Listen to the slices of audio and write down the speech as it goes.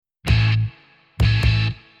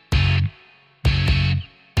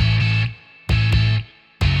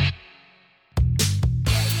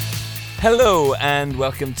Hello and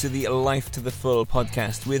welcome to the Life to the Full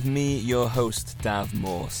podcast with me, your host, Dav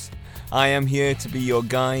Morse. I am here to be your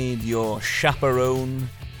guide, your chaperone,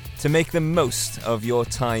 to make the most of your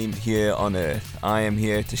time here on Earth. I am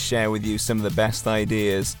here to share with you some of the best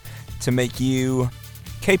ideas to make you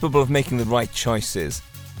capable of making the right choices,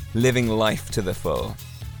 living life to the full.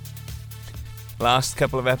 Last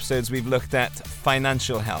couple of episodes we've looked at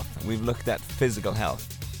financial health, we've looked at physical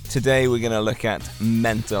health. Today we're going to look at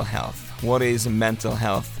mental health. What is mental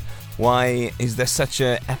health? Why is there such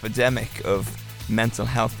an epidemic of mental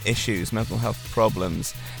health issues, mental health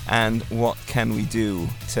problems? And what can we do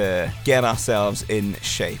to get ourselves in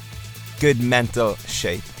shape? Good mental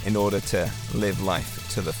shape in order to live life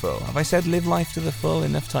to the full. Have I said live life to the full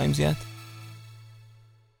enough times yet?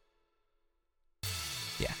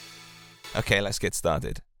 Yeah. Okay, let's get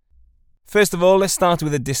started. First of all, let's start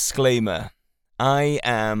with a disclaimer. I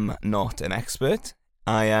am not an expert.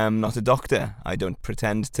 I am not a doctor. I don't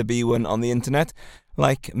pretend to be one on the internet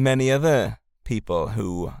like many other people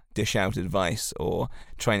who dish out advice or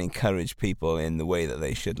try and encourage people in the way that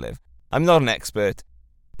they should live. I'm not an expert,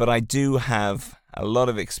 but I do have a lot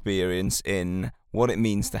of experience in what it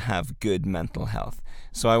means to have good mental health.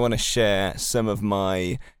 So I want to share some of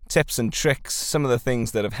my tips and tricks, some of the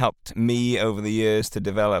things that have helped me over the years to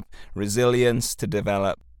develop resilience, to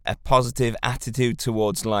develop a positive attitude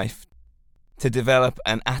towards life, to develop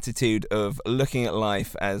an attitude of looking at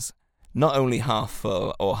life as not only half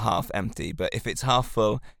full or half empty, but if it's half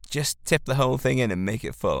full, just tip the whole thing in and make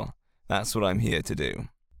it full. That's what I'm here to do.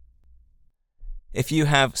 If you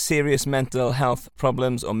have serious mental health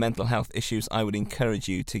problems or mental health issues, I would encourage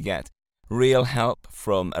you to get real help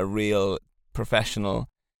from a real professional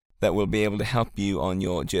that will be able to help you on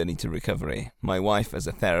your journey to recovery. My wife, as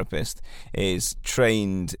a therapist, is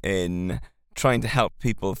trained in trying to help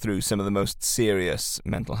people through some of the most serious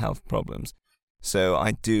mental health problems. So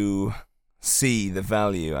I do see the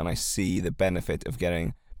value and I see the benefit of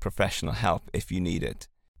getting professional help if you need it.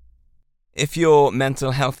 If your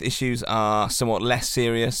mental health issues are somewhat less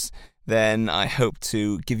serious, then I hope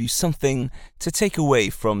to give you something to take away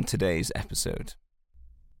from today's episode.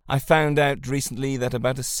 I found out recently that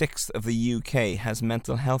about a sixth of the UK has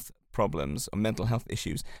mental health problems or mental health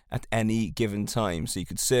issues at any given time. So you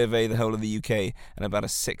could survey the whole of the UK and about a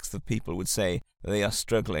sixth of people would say that they are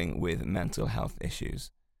struggling with mental health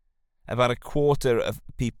issues. About a quarter of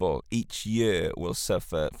people each year will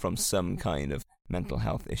suffer from some kind of mental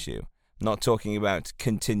health issue. Not talking about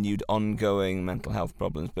continued ongoing mental health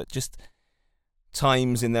problems, but just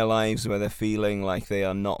times in their lives where they're feeling like they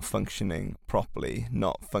are not functioning properly,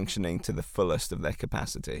 not functioning to the fullest of their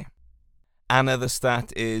capacity. Another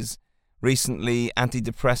stat is recently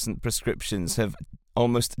antidepressant prescriptions have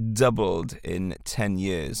almost doubled in 10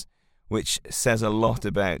 years, which says a lot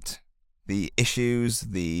about the issues,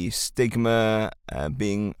 the stigma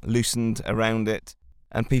being loosened around it,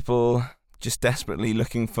 and people just desperately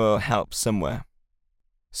looking for help somewhere.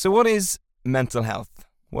 So what is mental health?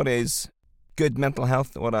 What is good mental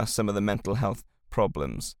health? What are some of the mental health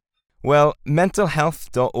problems? Well,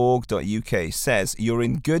 mentalhealth.org.uk says you're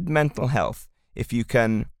in good mental health if you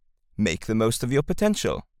can make the most of your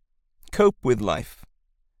potential, cope with life,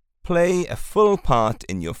 play a full part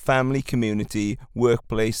in your family, community,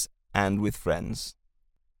 workplace, and with friends.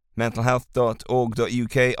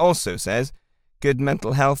 Mentalhealth.org.uk also says good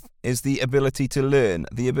mental health is the ability to learn,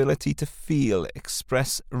 the ability to feel,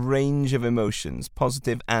 express range of emotions,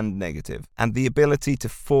 positive and negative, and the ability to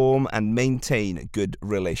form and maintain good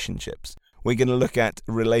relationships. We're going to look at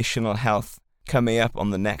relational health coming up on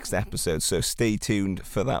the next episode, so stay tuned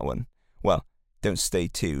for that one. Well, don't stay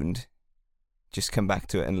tuned. Just come back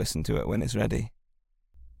to it and listen to it when it's ready.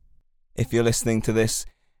 If you're listening to this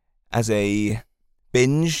as a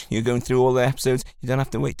binge, you're going through all the episodes, you don't have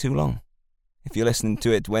to wait too long. If you're listening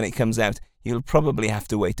to it when it comes out, you'll probably have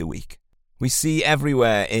to wait a week. We see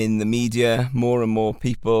everywhere in the media more and more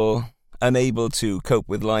people unable to cope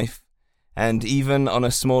with life, and even on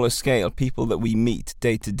a smaller scale, people that we meet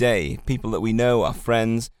day to day, people that we know, our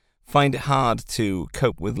friends, find it hard to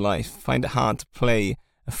cope with life, find it hard to play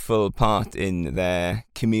a full part in their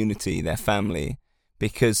community, their family,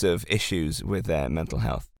 because of issues with their mental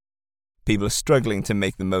health. People are struggling to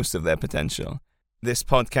make the most of their potential. This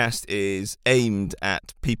podcast is aimed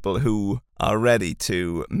at people who are ready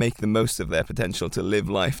to make the most of their potential to live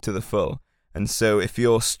life to the full. And so if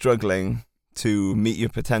you're struggling to meet your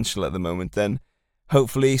potential at the moment, then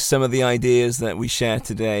hopefully some of the ideas that we share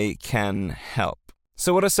today can help.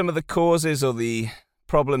 So what are some of the causes or the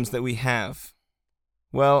problems that we have?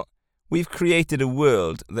 Well, we've created a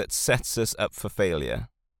world that sets us up for failure.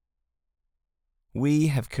 We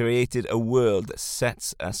have created a world that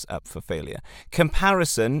sets us up for failure.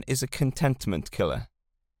 Comparison is a contentment killer.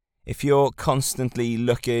 If you're constantly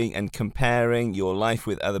looking and comparing your life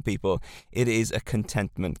with other people, it is a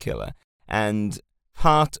contentment killer. And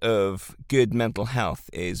part of good mental health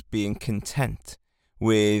is being content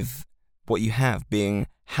with what you have, being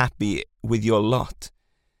happy with your lot.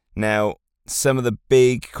 Now, some of the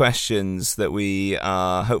big questions that we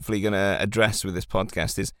are hopefully going to address with this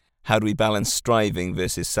podcast is, how do we balance striving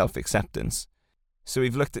versus self-acceptance? So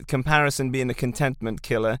we've looked at comparison being a contentment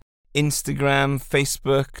killer. Instagram,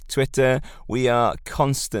 Facebook, Twitter, we are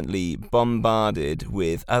constantly bombarded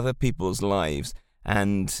with other people's lives.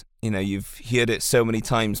 And, you've heard it so many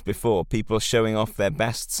times before, people showing off their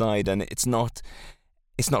best side, and it's not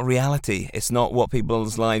reality. It's not what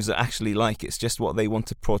people's lives are actually like. It's just what they want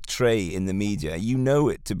to portray in the media. You know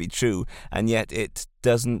it to be true, and yet it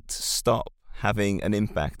doesn't stop having an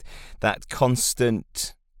impact. That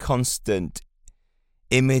constant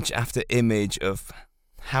image after image of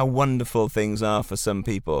how wonderful things are for some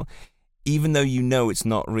people, even though you know it's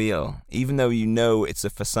not real, even though you know it's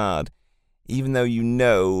a facade, even though you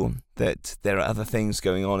know that there are other things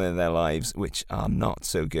going on in their lives which are not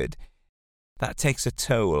so good. That takes a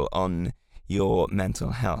toll on your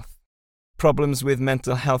mental health. Problems with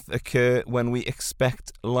mental health occur when we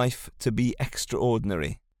expect life to be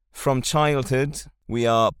extraordinary. From childhood, we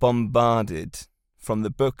are bombarded, from the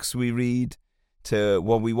books we read, to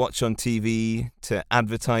what we watch on TV, to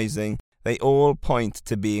advertising. They all point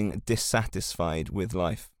to being dissatisfied with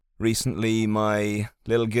life. Recently, my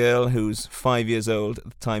little girl, who's 5 years old at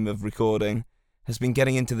the time of recording, has been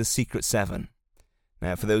getting into The Secret Seven.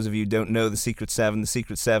 Now, for those of you who don't know The Secret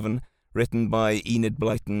Seven, written by Enid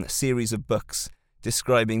Blyton, a series of books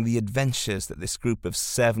describing the adventures that this group of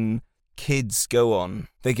 7 kids go on.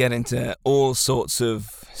 They get into all sorts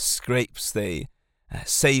of scrapes. They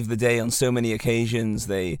save the day on so many occasions.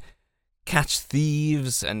 They catch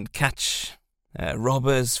thieves and catch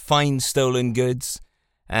robbers, find stolen goods,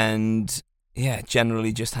 and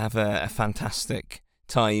generally just have a fantastic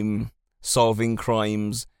time solving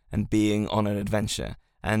crimes and being on an adventure.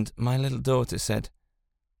 And my little daughter said,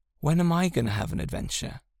 when am I going to have an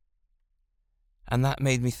adventure? And that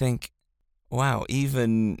made me think, wow,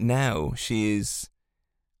 even now she is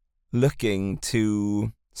looking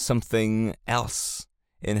to something else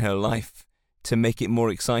in her life to make it more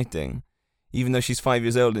exciting. Even though she's 5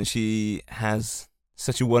 years old and she has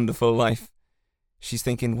such a wonderful life, she's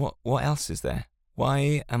thinking, what else is there?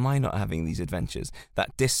 Why am I not having these adventures?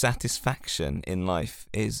 That dissatisfaction in life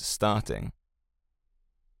is starting.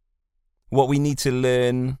 What we need to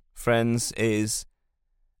learn, friends, is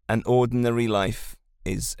an ordinary life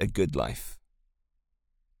is a good life.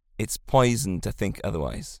 It's poison to think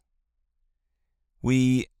otherwise.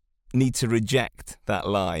 We need to reject that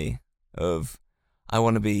lie of, I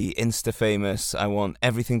want to be insta-famous, I want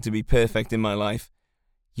everything to be perfect in my life.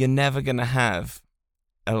 You're never going to have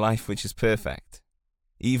a life which is perfect.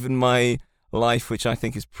 Even my life, which I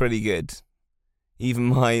think is pretty good, even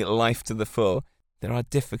my life to the full, there are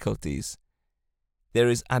difficulties. There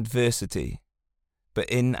is adversity. But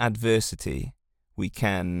in adversity, we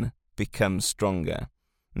can become stronger.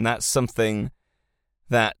 And that's something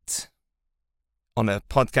that, on a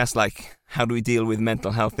podcast like How Do We Deal with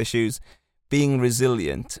Mental Health Issues, being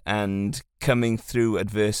resilient and coming through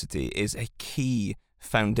adversity is a key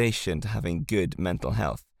foundation to having good mental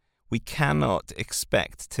health. We cannot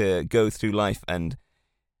expect to go through life and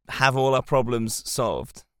have all our problems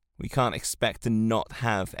solved. We can't expect to not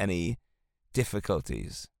have any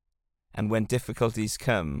difficulties. And when difficulties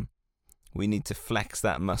come, we need to flex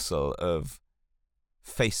that muscle of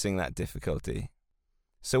facing that difficulty.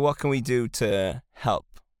 So what can we do to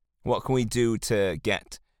help? What can we do to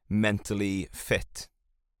get mentally fit?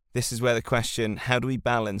 This is where the question, how do we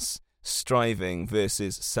balance striving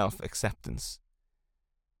versus self-acceptance?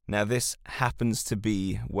 Now, this happens to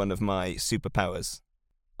be one of my superpowers.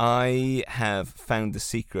 I have found the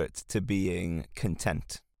secret to being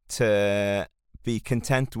content. To be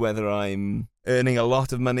content whether I'm earning a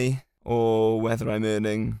lot of money or whether I'm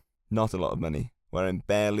earning not a lot of money, where I'm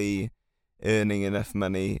barely earning enough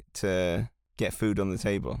money to get food on the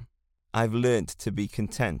table. I've learnt to be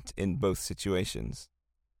content in both situations.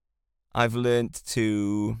 I've learnt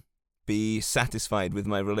to be satisfied with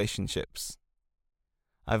my relationships.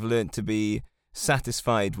 I've learnt to be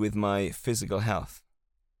satisfied with my physical health.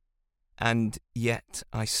 And yet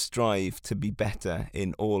I strive to be better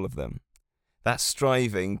in all of them. That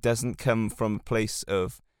striving doesn't come from a place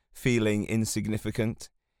of feeling insignificant.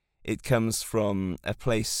 It comes from a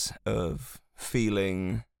place of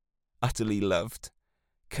feeling utterly loved,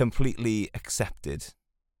 completely accepted.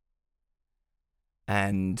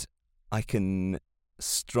 And I can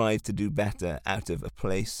strive to do better out of a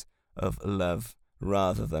place of love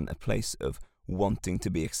rather than a place of wanting to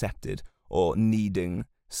be accepted or needing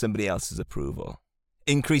somebody else's approval.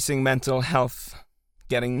 Increasing mental health,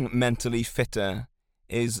 getting mentally fitter,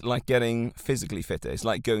 is like getting physically fitter. It's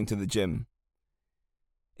like going to the gym.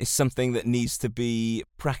 It's something that needs to be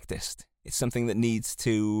practiced. It's something that needs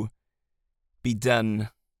to be done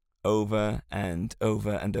over and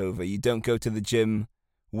over and over. You don't go to the gym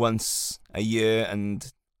once a year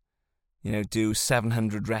and, do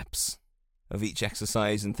 700 reps of each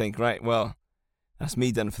exercise and think, right, well, that's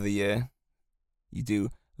me done for the year. You do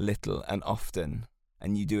little and often,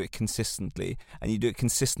 and you do it consistently, and you do it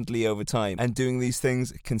consistently over time. And doing these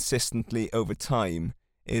things consistently over time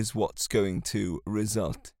is what's going to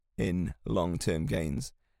result in long-term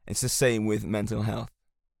gains. It's the same with mental health.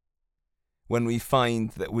 When we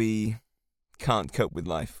find that we can't cope with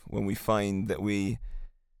life, when we find that we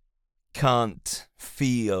can't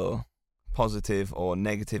feel positive or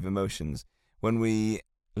negative emotions, when we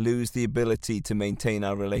lose the ability to maintain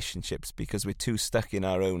our relationships because we're too stuck in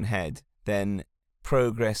our own head, then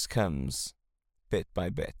progress comes bit by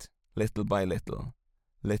bit, little by little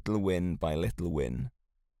win by little win.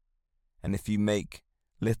 And if you make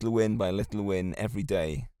little win by little win every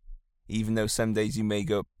day, even though some days you may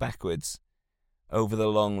go backwards, over the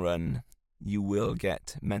long run, you will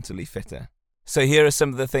get mentally fitter. So here are some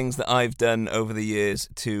of the things that I've done over the years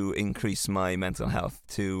to increase my mental health,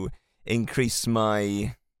 to increase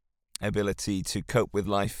my ability to cope with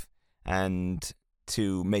life and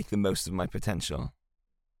to make the most of my potential.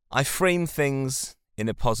 I frame things in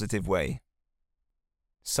a positive way.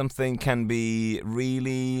 Something can be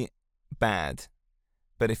really bad,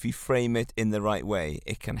 but if you frame it in the right way,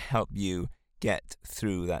 it can help you get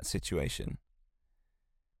through that situation.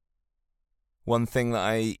 One thing that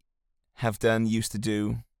I used to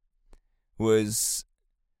do, was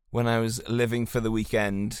when I was living for the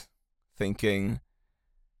weekend, thinking,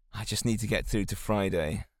 I just need to get through to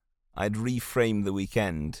Friday, I'd reframe the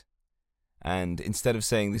weekend, and instead of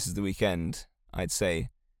saying this is the weekend, I'd say,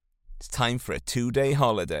 it's time for a 2-day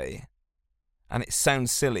holiday. And it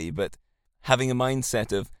sounds silly, but having a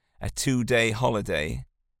mindset of a 2-day holiday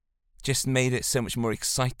just made it so much more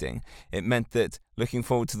exciting. It meant that looking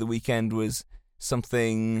forward to the weekend was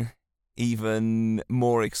something even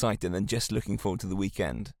more exciting than just looking forward to the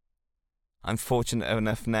weekend. I'm fortunate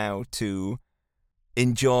enough now to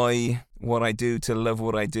enjoy what I do, to love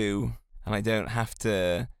what I do, and I don't have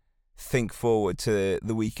to think forward to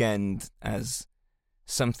the weekend as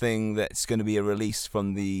something that's going to be a release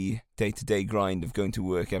from the day-to-day grind of going to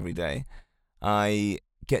work every day. I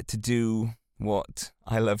get to do what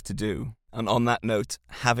I love to do. And on that note,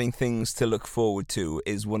 having things to look forward to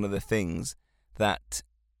is one of the things that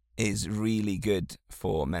is really good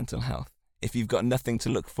for mental health. If you've got nothing to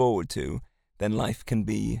look forward to, then life can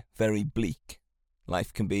be very bleak.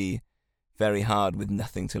 Life can be very hard with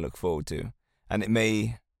nothing to look forward to. And it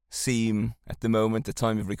may seem, at the moment, the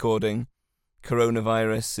time of recording,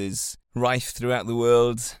 coronavirus is rife throughout the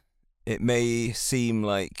world. It may seem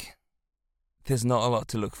like there's not a lot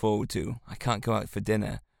to look forward to. I can't go out for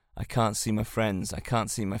dinner. I can't see my friends. I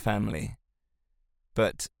can't see my family.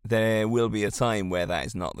 But there will be a time where that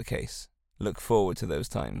is not the case. Look forward to those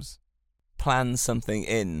times. Plan something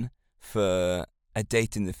in for a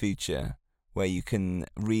date in the future where you can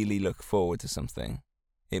really look forward to something.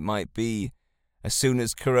 It might be, as soon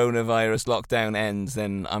as coronavirus lockdown ends,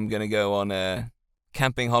 then I'm going to go on a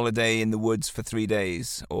camping holiday in the woods for 3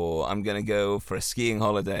 days, or I'm going to go for a skiing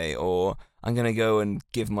holiday, or I'm going to go and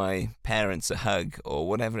give my parents a hug, or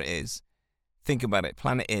whatever it is. Think about it,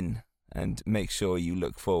 plan it in, and make sure you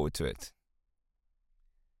look forward to it.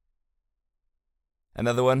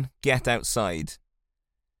 Another one, get outside.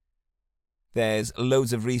 There's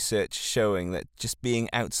loads of research showing that just being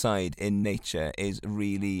outside in nature is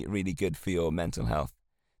really, really good for your mental health.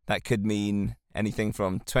 That could mean anything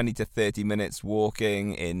from 20 to 30 minutes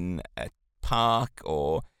walking in a park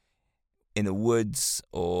or in the woods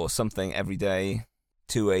or something every day,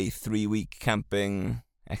 to a 3-week camping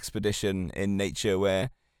expedition in nature where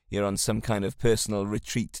you're on some kind of personal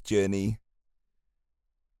retreat journey.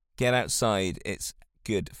 Get outside, it's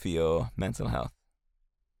good for your mental health.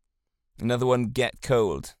 Another one, get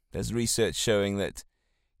cold. There's research showing that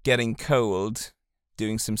getting cold,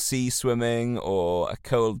 doing some sea swimming or a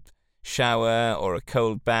cold shower or a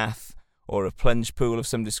cold bath or a plunge pool of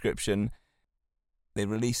some description, they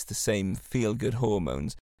release the same feel-good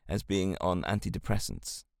hormones as being on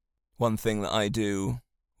antidepressants. One thing that I do,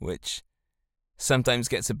 which sometimes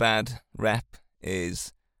gets a bad rep,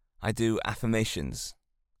 is I do affirmations.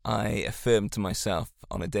 I affirm to myself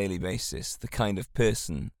on a daily basis the kind of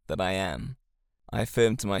person that I am. I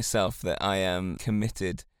affirm to myself that I am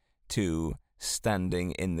committed to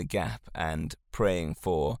standing in the gap and praying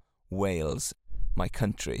for Wales, my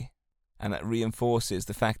country. And it reinforces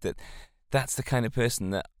the fact that that's the kind of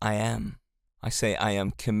person that I am. I say I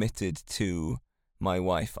am committed to my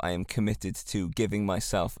wife. I am committed to giving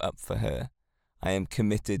myself up for her. I am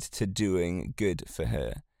committed to doing good for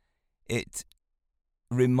her. It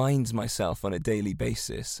reminds myself on a daily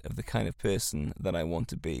basis of the kind of person that I want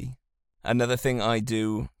to be. Another thing I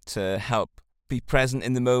do to help be present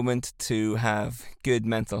in the moment, to have good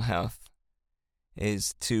mental health,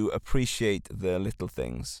 is to appreciate the little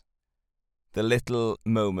things, the little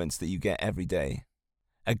moments that you get every day.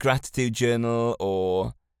 A gratitude journal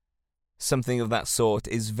or something of that sort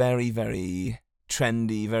is very, very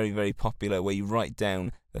trendy, very, very popular, where you write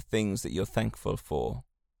down the things that you're thankful for.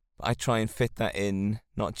 But I try and fit that in,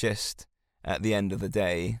 not just at the end of the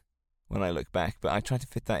day when I look back, but I try to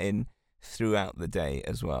fit that in throughout the day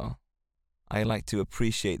as well. I like to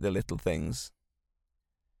appreciate the little things.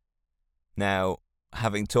 Now,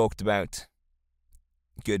 having talked about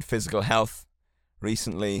good physical health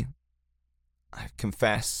recently, I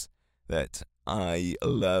confess that I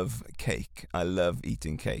love cake. I love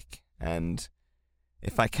eating cake. And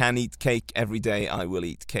if I can eat cake every day, I will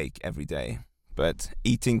eat cake every day. But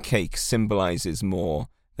eating cake symbolizes more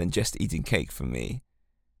than just eating cake for me.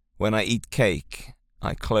 When I eat cake,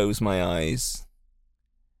 I close my eyes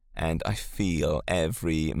and I feel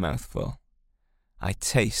every mouthful. I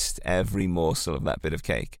taste every morsel of that bit of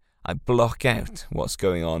cake. I block out what's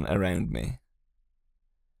going on around me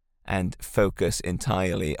and focus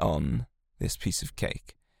entirely on this piece of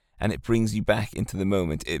cake. And it brings you back into the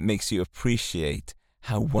moment. It makes you appreciate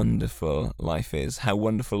how wonderful life is, how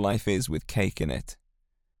wonderful life is with cake in it.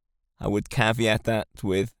 I would caveat that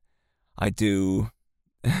with, I do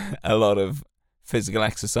a lot of physical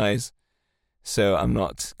exercise, so I'm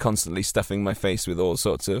not constantly stuffing my face with all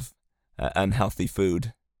sorts of unhealthy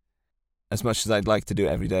food. As much as I'd like to do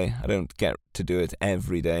it every day, I don't get to do it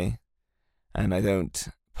every day, and I don't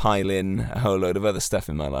pile in a whole load of other stuff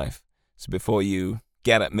in my life. So before you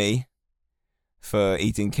get at me for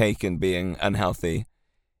eating cake and being unhealthy,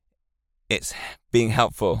 it's being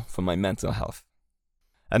helpful for my mental health.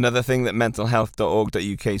 Another thing that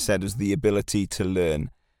mentalhealth.org.uk said was the ability to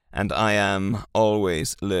learn. And I am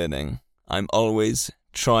always learning. I'm always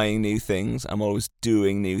trying new things. I'm always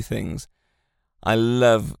doing new things. I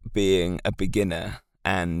love being a beginner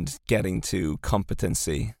and getting to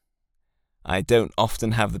competency. I don't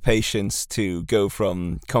often have the patience to go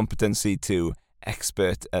from competency to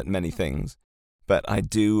expert at many things, but I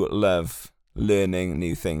do love learning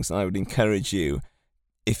new things. And I would encourage you,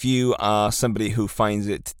 if you are somebody who finds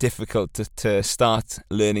it difficult to start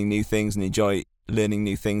learning new things and enjoy learning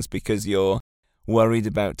new things because you're worried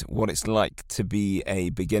about what it's like to be a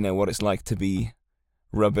beginner, what it's like to be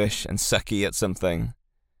rubbish and sucky at something,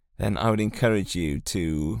 then I would encourage you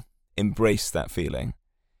to embrace that feeling.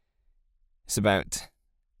 It's about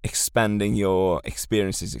expanding your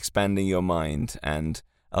experiences, expanding your mind, and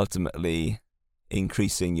ultimately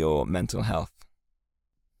increasing your mental health.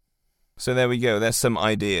 So there we go, there's some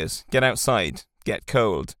ideas. Get outside, get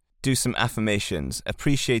cold, do some affirmations,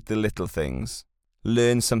 appreciate the little things,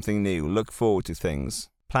 learn something new, look forward to things,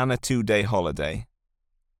 plan a 2-day holiday.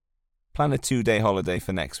 Plan a 2-day holiday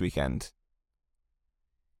for next weekend.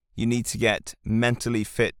 You need to get mentally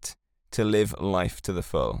fit to live life to the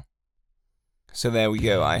full. So there we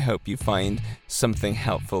go. I hope you find something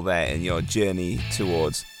helpful there in your journey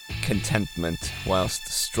towards contentment whilst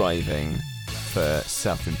striving for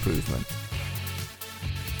self-improvement.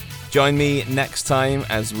 Join me next time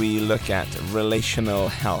as we look at relational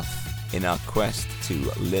health in our quest to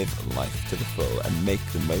live life to the full and make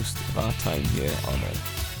the most of our time here on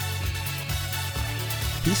Earth.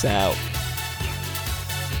 Peace out.